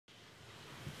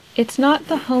It's not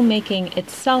the homemaking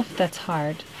itself that's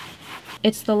hard.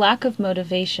 It's the lack of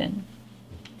motivation.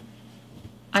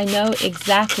 I know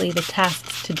exactly the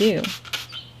tasks to do.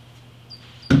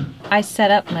 I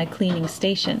set up my cleaning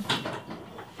station.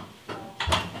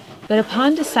 But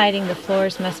upon deciding the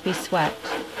floors must be swept,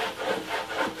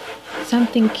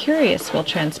 something curious will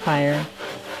transpire.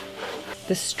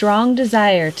 The strong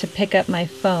desire to pick up my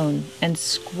phone and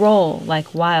scroll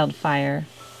like wildfire.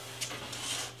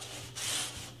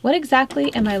 What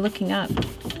exactly am I looking up?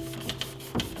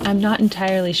 I'm not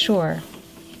entirely sure.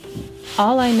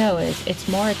 All I know is it's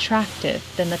more attractive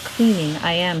than the cleaning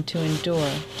I am to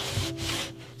endure.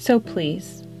 So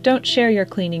please, don't share your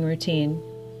cleaning routine.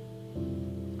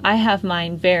 I have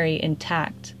mine very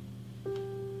intact.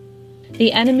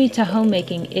 The enemy to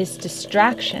homemaking is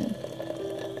distraction.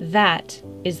 That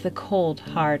is the cold,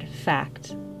 hard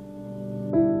fact.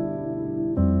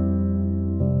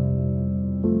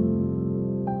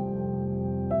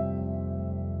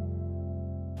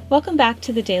 Welcome back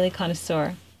to the Daily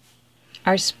Connoisseur.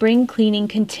 Our spring cleaning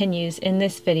continues in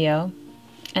this video,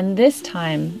 and this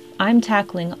time I'm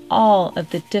tackling all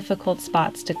of the difficult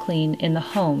spots to clean in the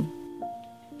home.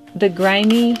 The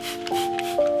grimy,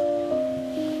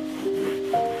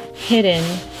 hidden,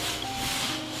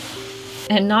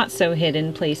 and not so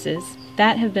hidden places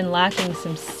that have been lacking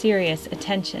some serious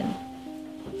attention.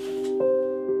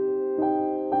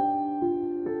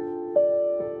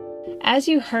 As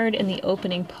you heard in the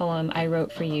opening poem I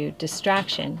wrote for you,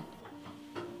 Distraction,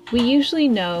 we usually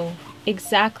know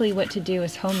exactly what to do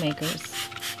as homemakers.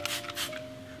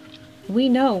 We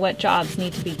know what jobs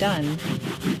need to be done.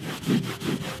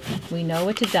 We know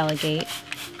what to delegate,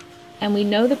 and we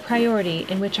know the priority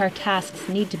in which our tasks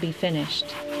need to be finished.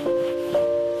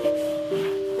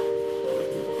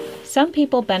 Some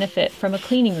people benefit from a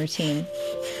cleaning routine.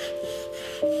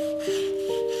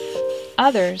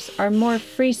 Others are more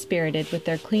free-spirited with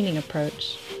their cleaning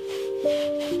approach.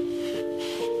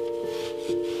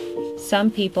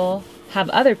 Some people have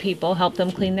other people help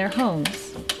them clean their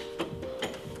homes.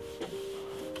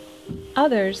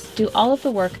 Others do all of the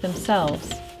work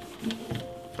themselves.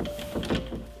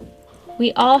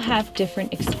 We all have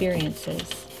different experiences.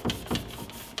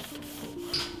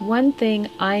 One thing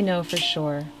I know for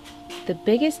sure, the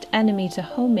biggest enemy to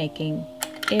homemaking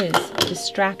is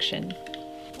distraction.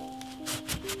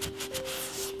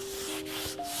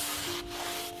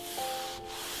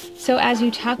 So as you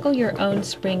tackle your own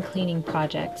spring cleaning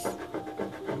projects,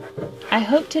 I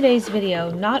hope today's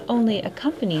video not only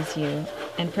accompanies you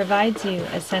and provides you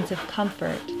a sense of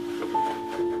comfort,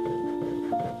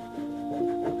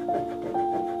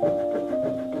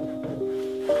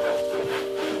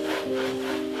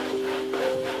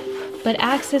 but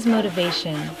acts as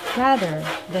motivation rather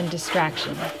than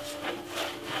distraction.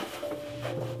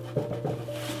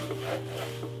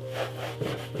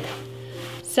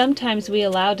 Sometimes we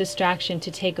allow distraction to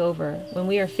take over when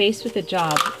we are faced with a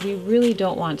job we really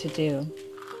don't want to do.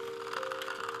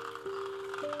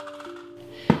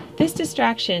 This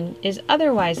distraction is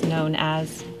otherwise known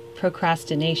as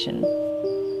procrastination.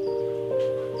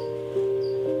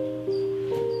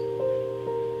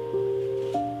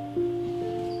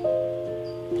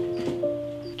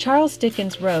 Charles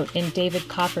Dickens wrote in David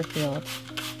Copperfield,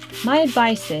 "My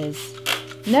advice is,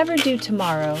 never do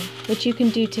tomorrow what you can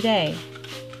do today.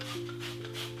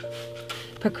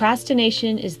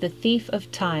 Procrastination is the thief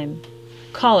of time.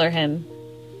 Collar him."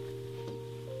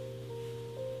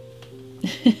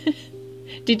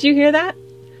 Did you hear that?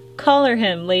 Collar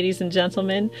him, ladies and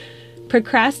gentlemen.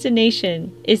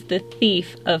 Procrastination is the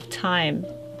thief of time.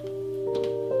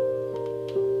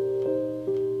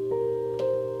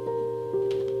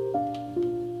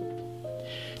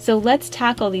 So let's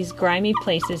tackle these grimy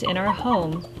places in our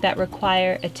home that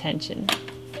require attention.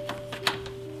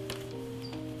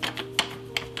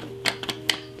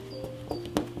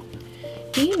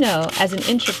 Do you know, as an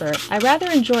introvert, I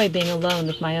rather enjoy being alone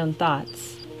with my own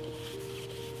thoughts.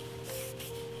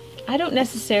 I don't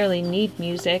necessarily need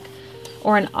music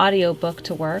or an audiobook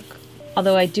to work,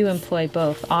 although I do employ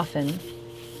both often.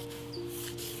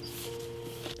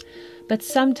 But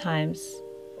sometimes,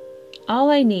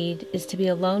 all I need is to be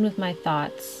alone with my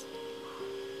thoughts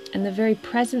and the very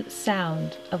present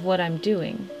sound of what I'm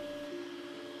doing.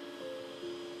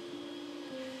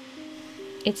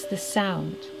 It's the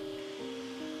sound.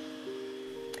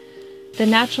 The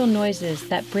natural noises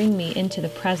that bring me into the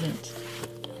present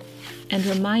and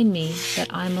remind me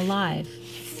that I'm alive.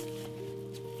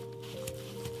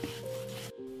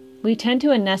 We tend to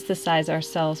anesthetize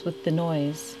ourselves with the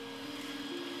noise.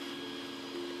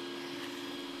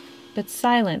 But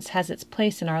silence has its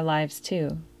place in our lives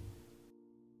too.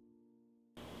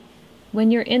 When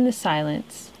you're in the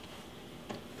silence,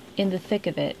 in the thick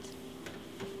of it,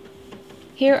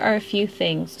 here are a few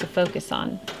things to focus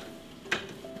on.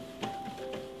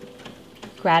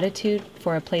 Gratitude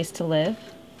for a place to live.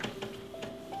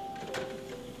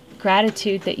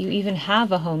 Gratitude that you even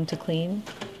have a home to clean.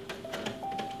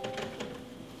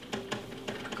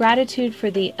 Gratitude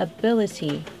for the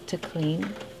ability to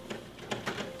clean.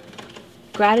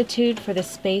 Gratitude for the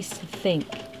space to think,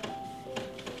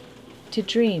 to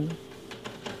dream.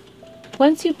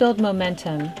 Once you build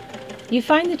momentum, you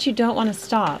find that you don't want to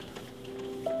stop.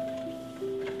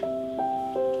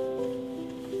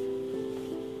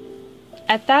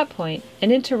 At that point,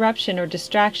 an interruption or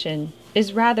distraction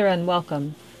is rather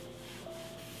unwelcome.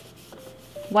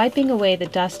 Wiping away the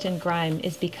dust and grime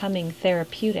is becoming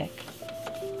therapeutic.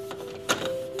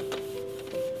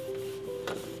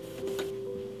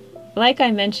 Like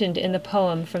I mentioned in the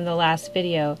poem from the last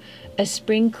video, a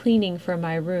spring cleaning for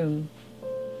my room,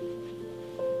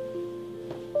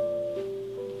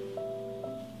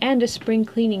 and a spring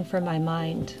cleaning for my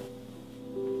mind.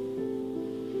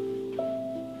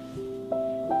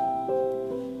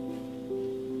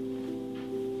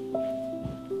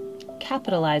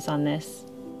 Capitalize on this.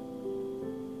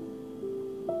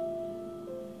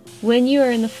 When you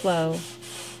are in the flow,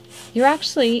 you're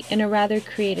actually in a rather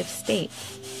creative state.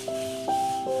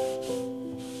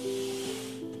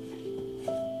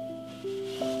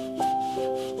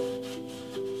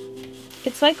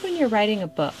 It's like when you're writing a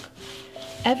book.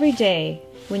 Every day,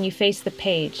 when you face the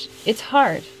page, it's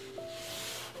hard.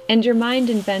 And your mind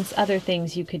invents other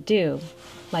things you could do,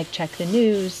 like check the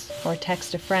news or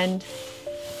text a friend.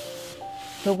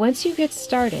 But once you get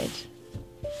started,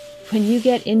 when you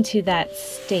get into that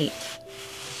state,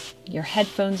 your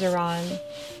headphones are on,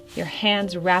 your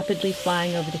hands rapidly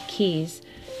flying over the keys,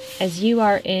 as you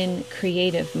are in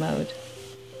creative mode.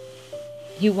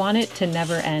 You want it to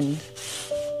never end.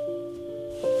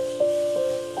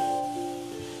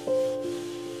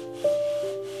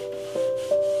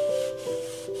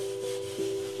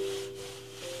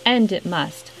 End it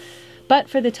must, but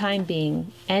for the time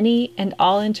being, any and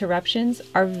all interruptions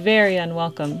are very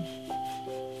unwelcome.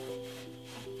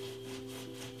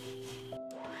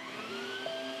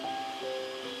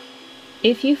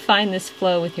 If you find this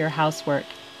flow with your housework,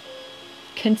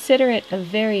 consider it a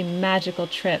very magical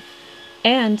trip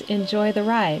and enjoy the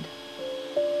ride.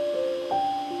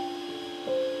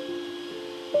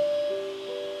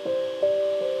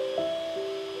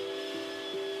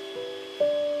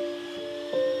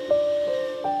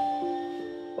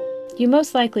 You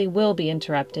most likely will be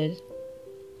interrupted.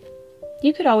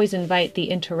 You could always invite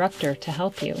the interrupter to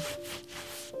help you.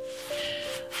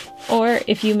 Or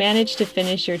if you manage to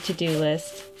finish your to-do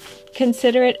list,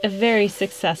 consider it a very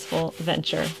successful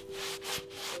venture.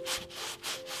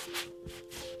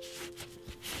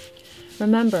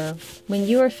 Remember, when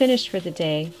you are finished for the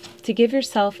day, to give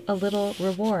yourself a little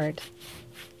reward,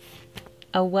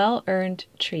 a well-earned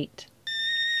treat.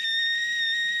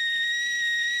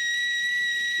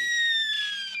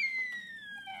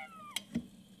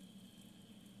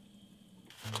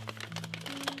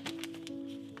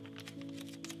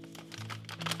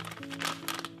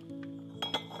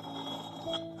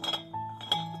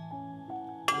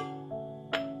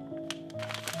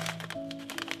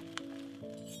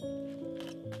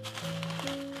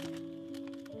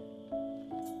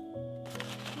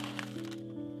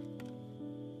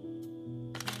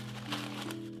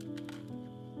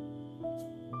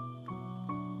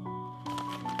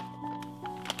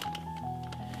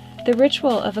 The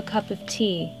ritual of a cup of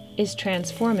tea is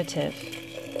transformative.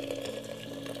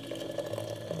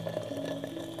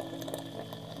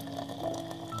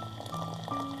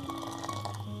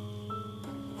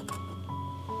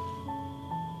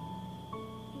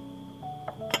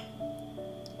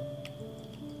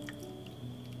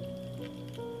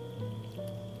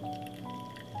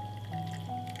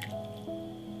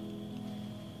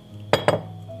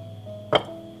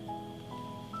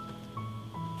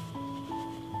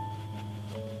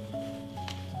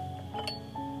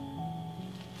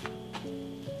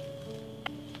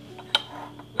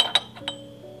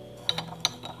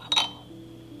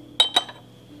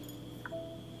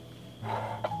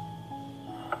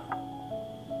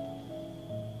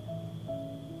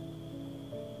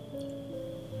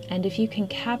 And if you can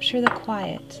capture the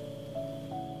quiet,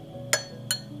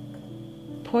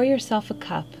 pour yourself a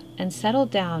cup and settle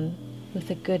down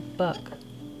with a good book.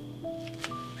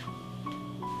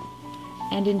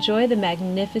 And enjoy the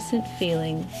magnificent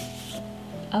feeling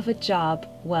of a job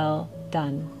well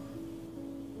done.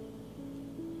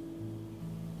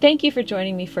 Thank you for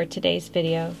joining me for today's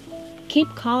video.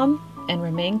 Keep calm and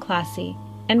remain classy,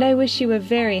 and I wish you a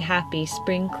very happy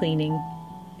spring cleaning.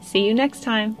 See you next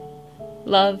time.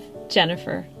 Love,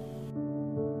 Jennifer.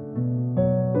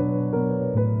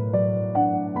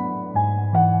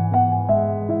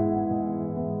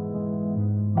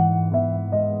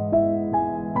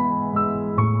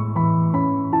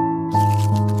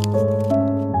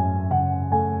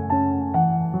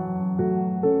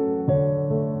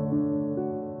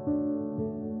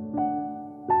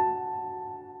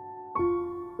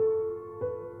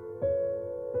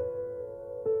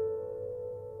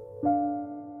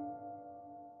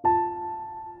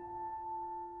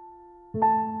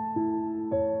 You